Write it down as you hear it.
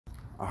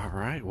All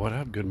right, what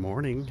up? Good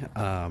morning.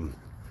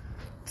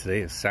 Today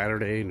is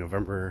Saturday,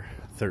 November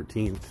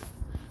 13th,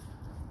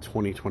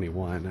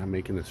 2021. I'm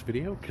making this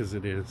video because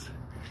it is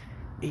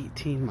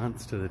 18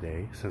 months to the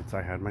day since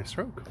I had my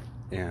stroke.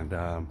 And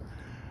I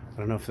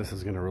don't know if this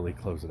is going to really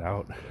close it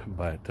out,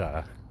 but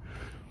I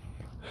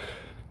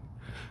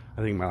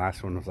think my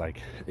last one was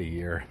like a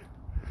year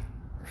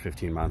or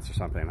 15 months or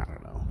something. I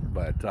don't know,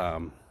 but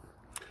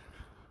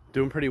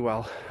doing pretty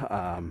well.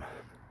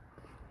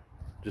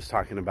 Just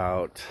talking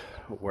about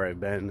where I've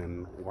been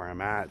and where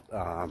I'm at,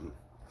 a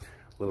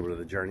little bit of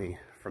the journey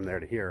from there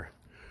to here.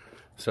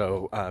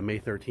 So May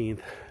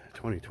 13th,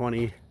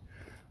 2020, I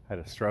had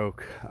a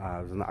stroke. I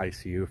was in the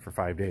ICU for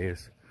 5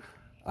 days,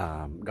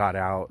 got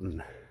out,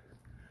 and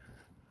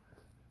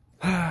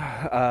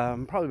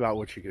probably about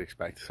what you could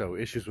expect. So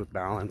issues with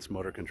balance,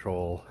 motor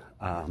control,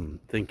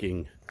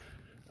 thinking,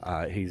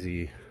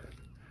 hazy,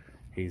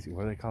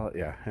 what do they call it?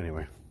 Yeah,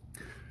 anyway,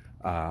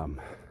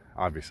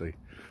 obviously.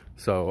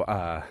 So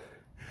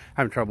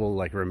having trouble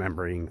like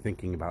remembering,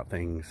 thinking about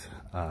things,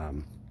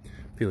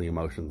 feeling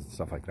emotions and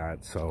stuff like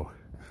that. So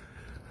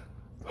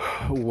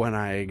when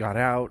I got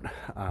out,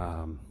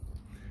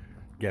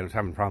 again, I was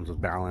having problems with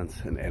balance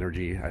and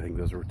energy. I think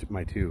those were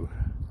my two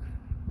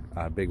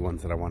big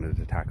ones that I wanted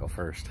to tackle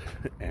first.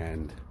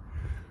 And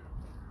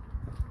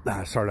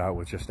I started out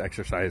with just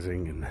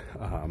exercising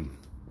and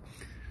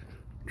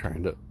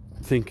trying to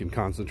think and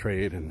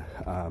concentrate and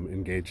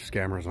engage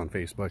scammers on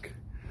Facebook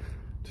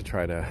to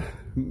try to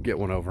get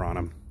one over on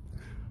them,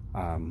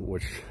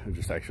 which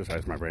just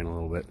exercised my brain a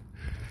little bit.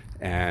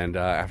 And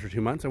after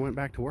 2 months, I went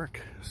back to work.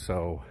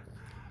 So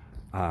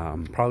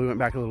probably went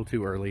back a little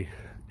too early.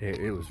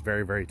 It was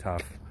very, very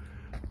tough,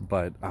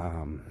 but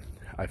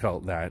I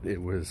felt that it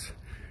was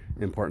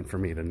important for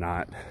me to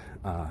not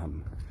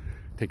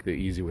take the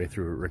easy way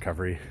through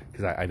recovery,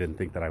 because I didn't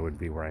think that I would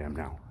be where I am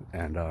now.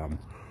 And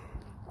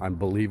I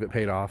believe it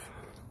paid off.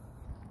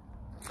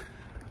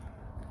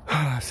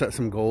 Set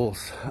some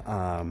goals,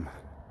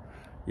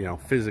 you know,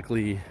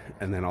 physically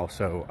and then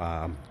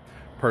also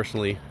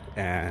personally,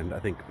 and I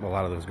think a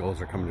lot of those goals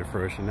are coming to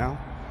fruition now,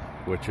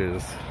 which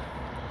is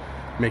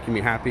making me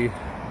happy.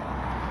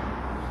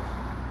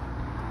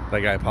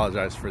 Like, I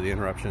apologize for the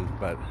interruption,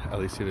 but at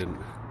least he didn't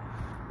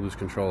lose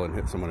control and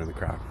hit someone in the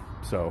crowd.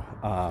 So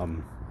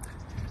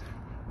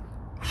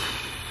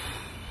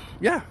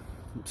yeah,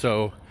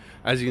 so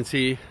as you can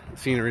see,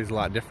 scenery is a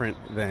lot different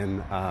than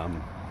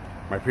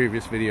my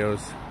previous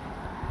videos.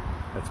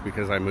 That's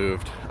because I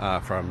moved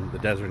from the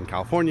desert in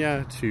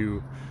California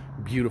to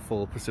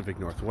beautiful Pacific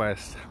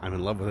Northwest. I'm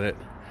in love with it,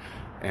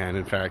 and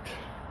in fact,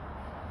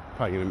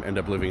 probably gonna end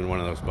up living in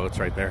one of those boats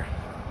right there.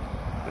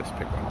 Just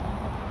pick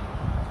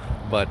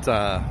one. But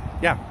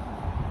yeah,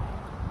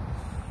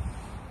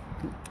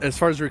 as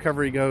far as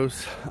recovery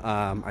goes,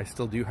 I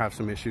still do have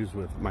some issues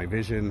with my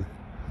vision.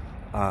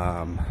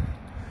 I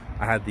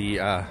had the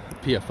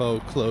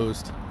PFO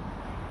closed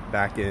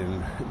back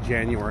in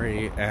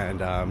January, and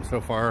so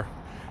far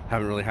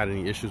haven't really had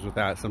any issues with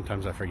that.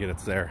 Sometimes I forget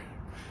it's there,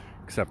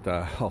 except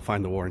I'll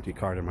find the warranty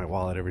card in my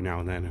wallet every now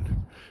and then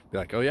and be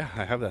like, oh yeah,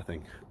 I have that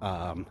thing.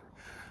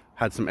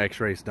 Had some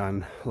x-rays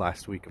done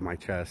last week of my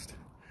chest,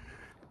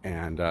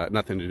 and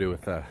nothing to do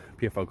with the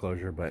PFO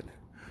closure, but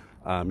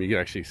you can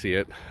actually see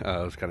it. It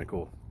was kind of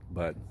cool.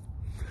 But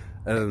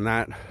other than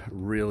that,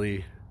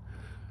 really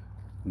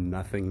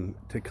nothing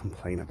to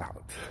complain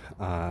about.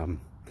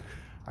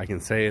 I can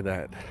say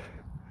that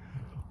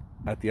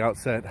at the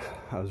outset,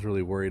 I was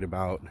really worried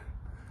about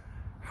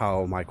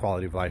how my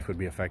quality of life would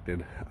be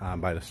affected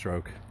by the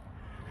stroke.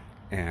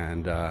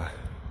 And I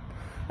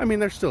mean,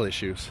 there's still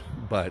issues,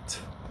 but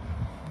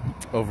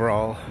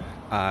overall,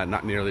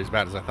 not nearly as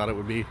bad as I thought it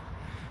would be.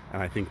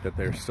 And I think that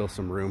there's still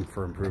some room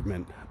for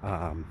improvement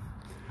that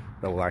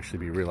will actually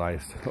be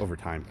realized over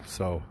time.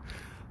 So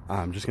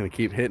I'm just gonna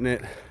keep hitting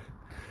it.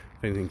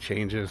 If anything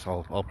changes,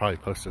 I'll probably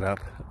post it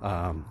up.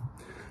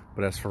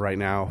 But as for right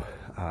now,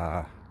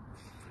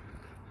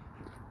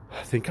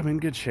 I think I'm in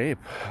good shape.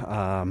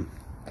 The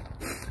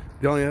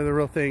only other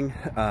real thing,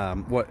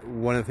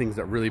 one of the things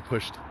that really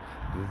pushed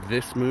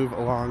this move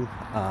along,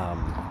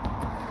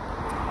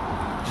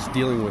 just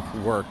dealing with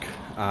work.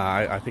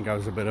 I think I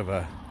was a bit of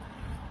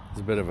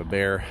a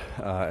bear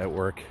at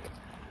work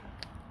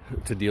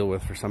to deal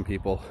with for some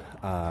people,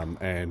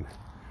 and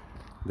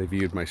they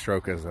viewed my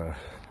stroke as a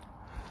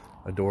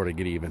door to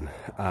get even.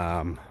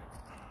 And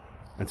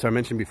so I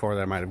mentioned before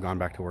that I might have gone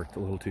back to work a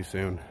little too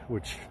soon,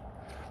 which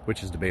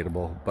is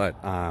debatable,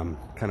 but kind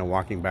of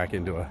walking back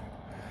into a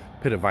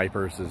pit of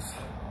vipers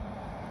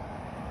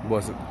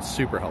wasn't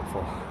super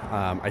helpful.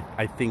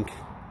 I think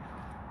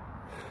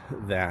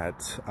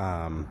that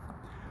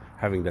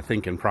having to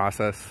think and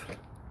process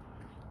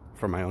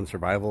for my own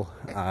survival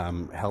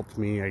helped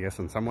me, I guess,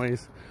 in some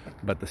ways,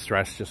 but the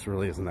stress just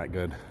really isn't that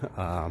good.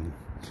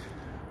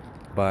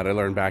 But I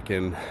learned back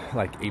in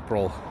like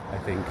April, I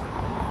think,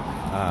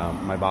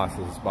 my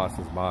boss's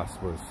boss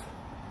was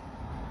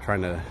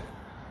trying to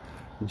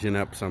gin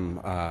up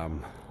some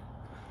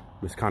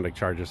misconduct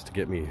charges to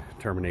get me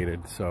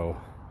terminated. So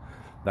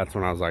that's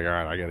when I was like, all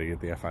right, I gotta get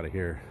the F out of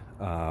here.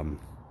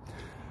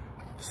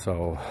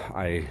 So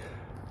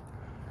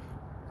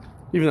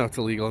even though it's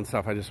illegal and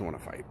stuff, I just don't want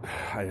to fight.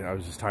 I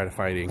was just tired of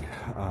fighting.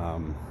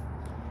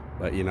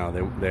 But you know,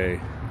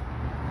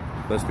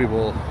 those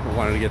people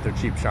wanted to get their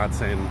cheap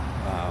shots in.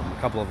 A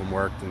couple of them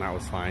worked, and that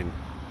was fine.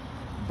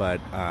 But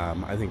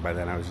I think by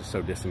then I was just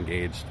so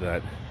disengaged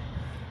that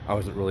I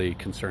wasn't really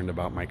concerned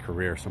about my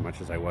career so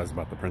much as I was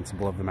about the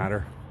principle of the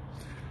matter.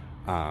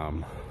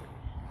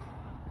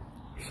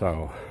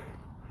 So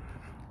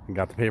I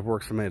got the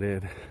paperwork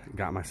submitted,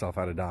 got myself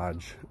out of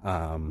Dodge.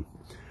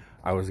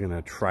 I was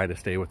gonna try to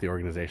stay with the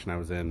organization I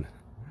was in,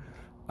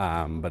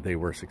 but they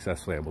were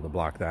successfully able to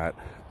block that.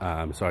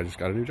 So I just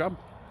got a new job,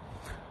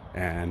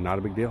 and not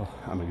a big deal.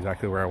 I'm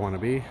exactly where I want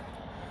to be.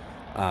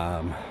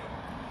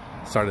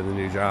 Started the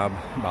new job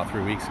about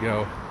 3 weeks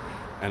ago,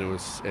 and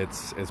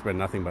it's been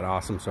nothing but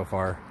awesome so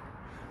far.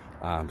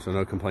 So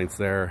no complaints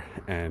there,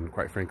 and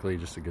quite frankly,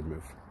 just a good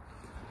move.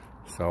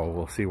 So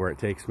we'll see where it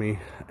takes me,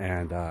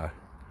 and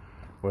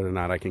whether or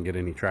not I can get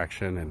any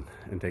traction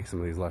and take some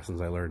of these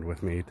lessons I learned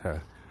with me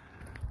to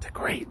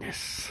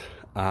greatness.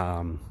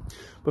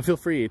 But feel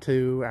free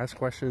to ask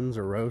questions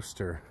or roast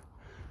or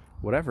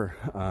whatever,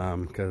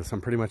 because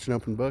I'm pretty much an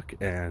open book,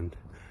 and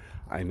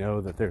I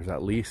know that there's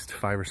at least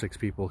 5 or 6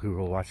 people who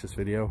will watch this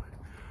video.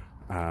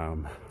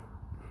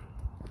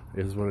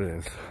 It is what it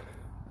is.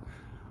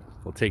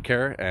 Well, take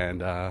care,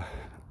 and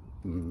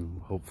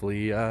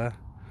hopefully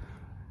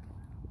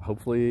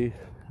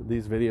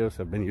these videos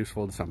have been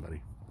useful to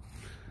somebody.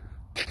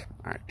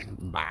 All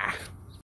right, bye.